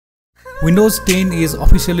Windows 10 is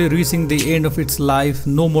officially reaching the end of its life.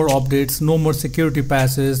 No more updates, no more security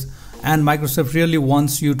patches, and Microsoft really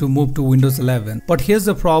wants you to move to Windows 11. But here's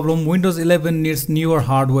the problem: Windows 11 needs newer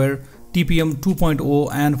hardware, TPM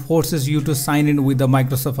 2.0, and forces you to sign in with a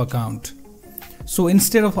Microsoft account. So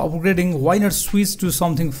instead of upgrading, why not switch to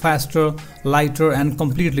something faster, lighter, and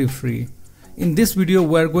completely free? In this video,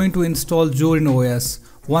 we are going to install Zorin OS,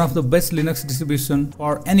 one of the best Linux distribution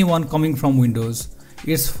for anyone coming from Windows.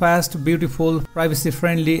 It's fast, beautiful, privacy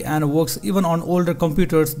friendly, and works even on older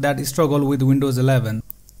computers that struggle with Windows 11.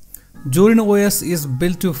 Zorin OS is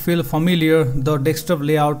built to feel familiar. The desktop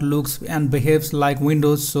layout looks and behaves like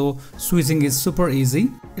Windows, so switching is super easy.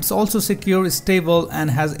 It's also secure, stable, and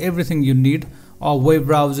has everything you need: a web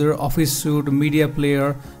browser, Office suite, media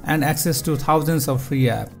player, and access to thousands of free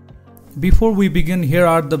apps. Before we begin, here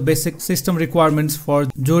are the basic system requirements for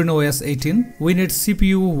Zorin OS 18. We need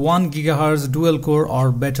CPU 1 GHz dual core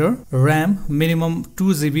or better, RAM minimum 2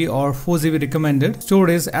 GB or 4 GB recommended,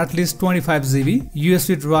 storage at least 25 GB,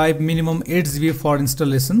 USB drive minimum 8 GB for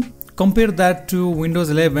installation. Compare that to Windows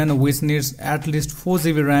 11, which needs at least 4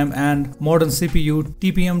 GB RAM and modern CPU,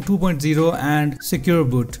 TPM 2.0, and secure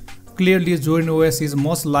boot. Clearly, Zorin OS is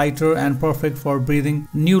much lighter and perfect for breathing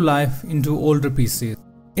new life into older PCs.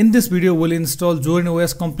 In this video, we'll install Zorin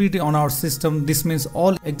OS completely on our system. This means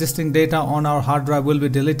all existing data on our hard drive will be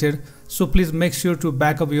deleted, so please make sure to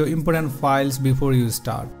back up your important files before you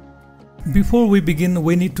start. Before we begin,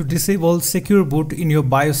 we need to disable Secure Boot in your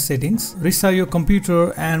BIOS settings. Restart your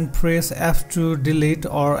computer and press F to delete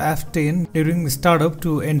or F10 during startup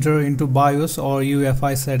to enter into BIOS or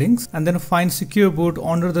UEFI settings, and then find Secure Boot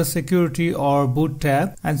under the Security or Boot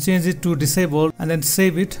tab and change it to Disable, and then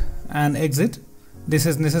save it and exit. This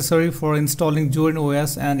is necessary for installing Zorin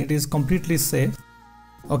OS and it is completely safe.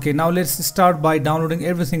 Okay, now let's start by downloading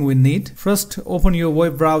everything we need. First, open your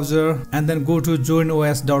web browser and then go to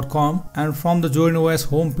zorinos.com, and from the Zorin OS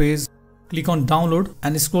homepage, click on download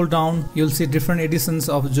and scroll down. You'll see different editions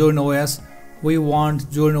of Zorin OS. We want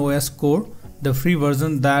Zorin OS Core, the free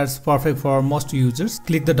version that's perfect for most users.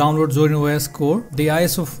 Click the download Zorin OS Core. The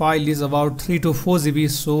ISO file is about 3 to 4 GB,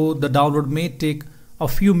 so the download may take a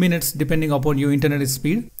few minutes depending upon your internet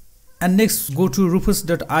speed. And next, go to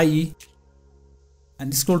rufus.ie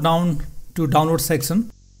and scroll down to download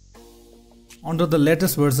section. Under the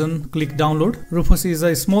latest version, click download. Rufus is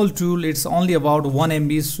a small tool. It's only about 1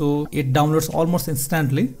 MB, so it downloads almost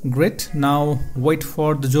instantly. Great. Now wait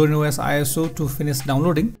for the Zorin OS ISO to finish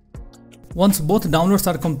downloading. Once both downloads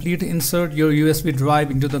are complete, insert your USB drive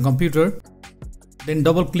into the computer. Then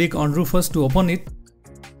double click on Rufus to open it.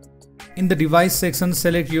 In the device section,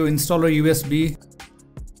 select your installer USB.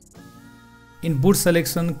 In boot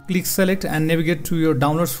selection, click select and navigate to your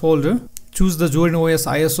downloads folder. Choose the Zorin OS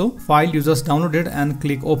ISO file you just downloaded and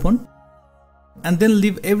click open. And then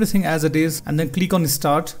leave everything as it is and then click on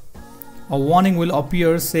start. A warning will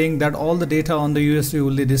appear saying that all the data on the USB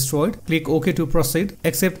will be destroyed. Click OK to proceed.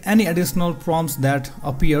 Accept any additional prompts that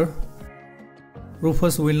appear.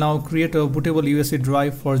 Rufus will now create a bootable USB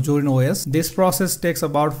drive for Zorin OS. This process takes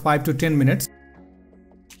about 5 to 10 minutes.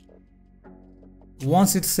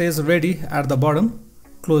 Once it says ready at the bottom,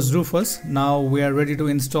 close Rufus. Now we are ready to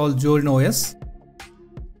install Zorin OS.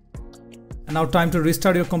 And now time to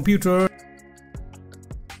restart your computer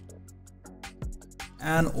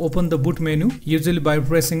and open the boot menu, usually by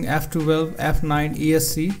pressing F12, F9,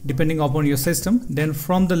 ESC depending upon your system. Then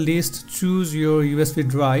from the list, choose your USB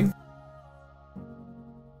drive.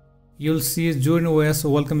 You'll see Zorin OS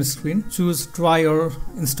welcome screen. Choose try or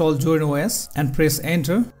install Zorin OS and press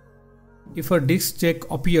enter. If a disk check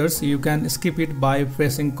appears, you can skip it by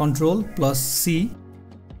pressing Ctrl+C.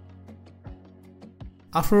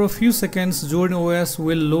 After a few seconds, Zorin OS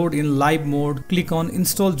will load in live mode. Click on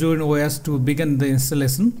install Zorin OS to begin the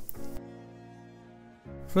installation.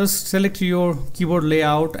 First, select your keyboard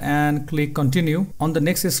layout and click continue. On the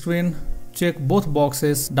next screen, check both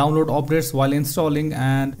boxes, download updates while installing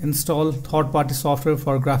and install third-party software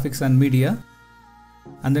for graphics and media,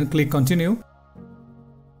 and then click continue.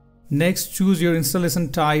 Next, choose your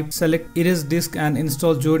installation type, select erase disk and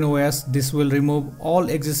install Zorin OS. This will remove all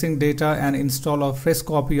existing data and install a fresh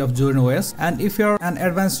copy of Zorin OS. And if you're an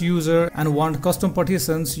advanced user and want custom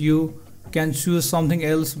partitions, you can choose something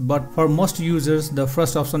else, but for most users, the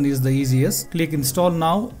first option is the easiest. Click install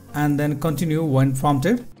now and then continue when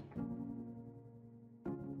prompted.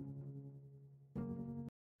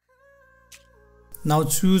 Now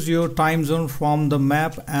choose your time zone from the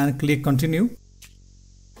map and click continue.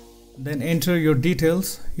 Then enter your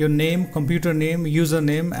details, your name, computer name,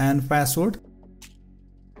 username and password.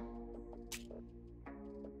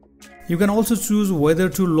 You can also choose whether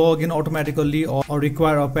to log in automatically or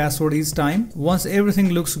require a password each time. Once everything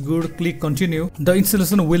looks good, click continue. The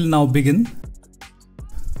installation will now begin.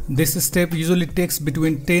 This step usually takes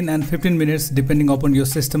between 10 and 15 minutes depending upon your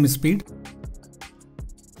system speed.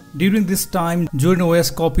 During this time, Zorin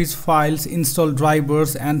OS copies files, installs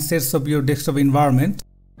drivers and sets up your desktop environment.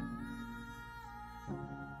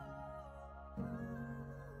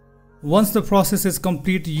 Once the process is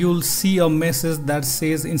complete, you'll see a message that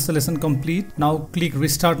says installation complete. Now click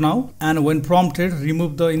restart now, and when prompted,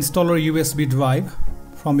 remove the installer USB drive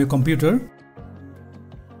from your computer.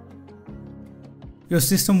 Your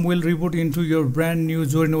system will reboot into your brand new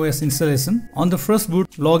Zorin OS installation. On the first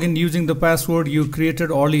boot, log in using the password you created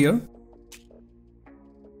earlier.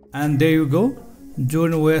 And there you go.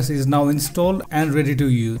 Zorin OS is now installed and ready to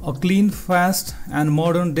use. A clean, fast and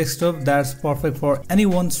modern desktop that's perfect for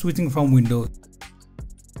anyone switching from Windows.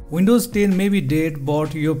 Windows 10 may be dead,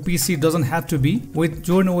 but your PC doesn't have to be. With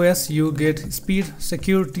Zorin OS, you get speed,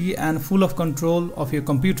 security and full of control of your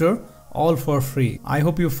computer, all for free. I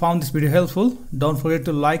hope you found this video helpful. Don't forget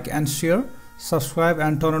to like and share, subscribe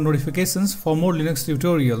and turn on notifications for more Linux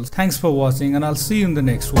tutorials. Thanks for watching, and I'll see you in the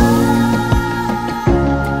next one.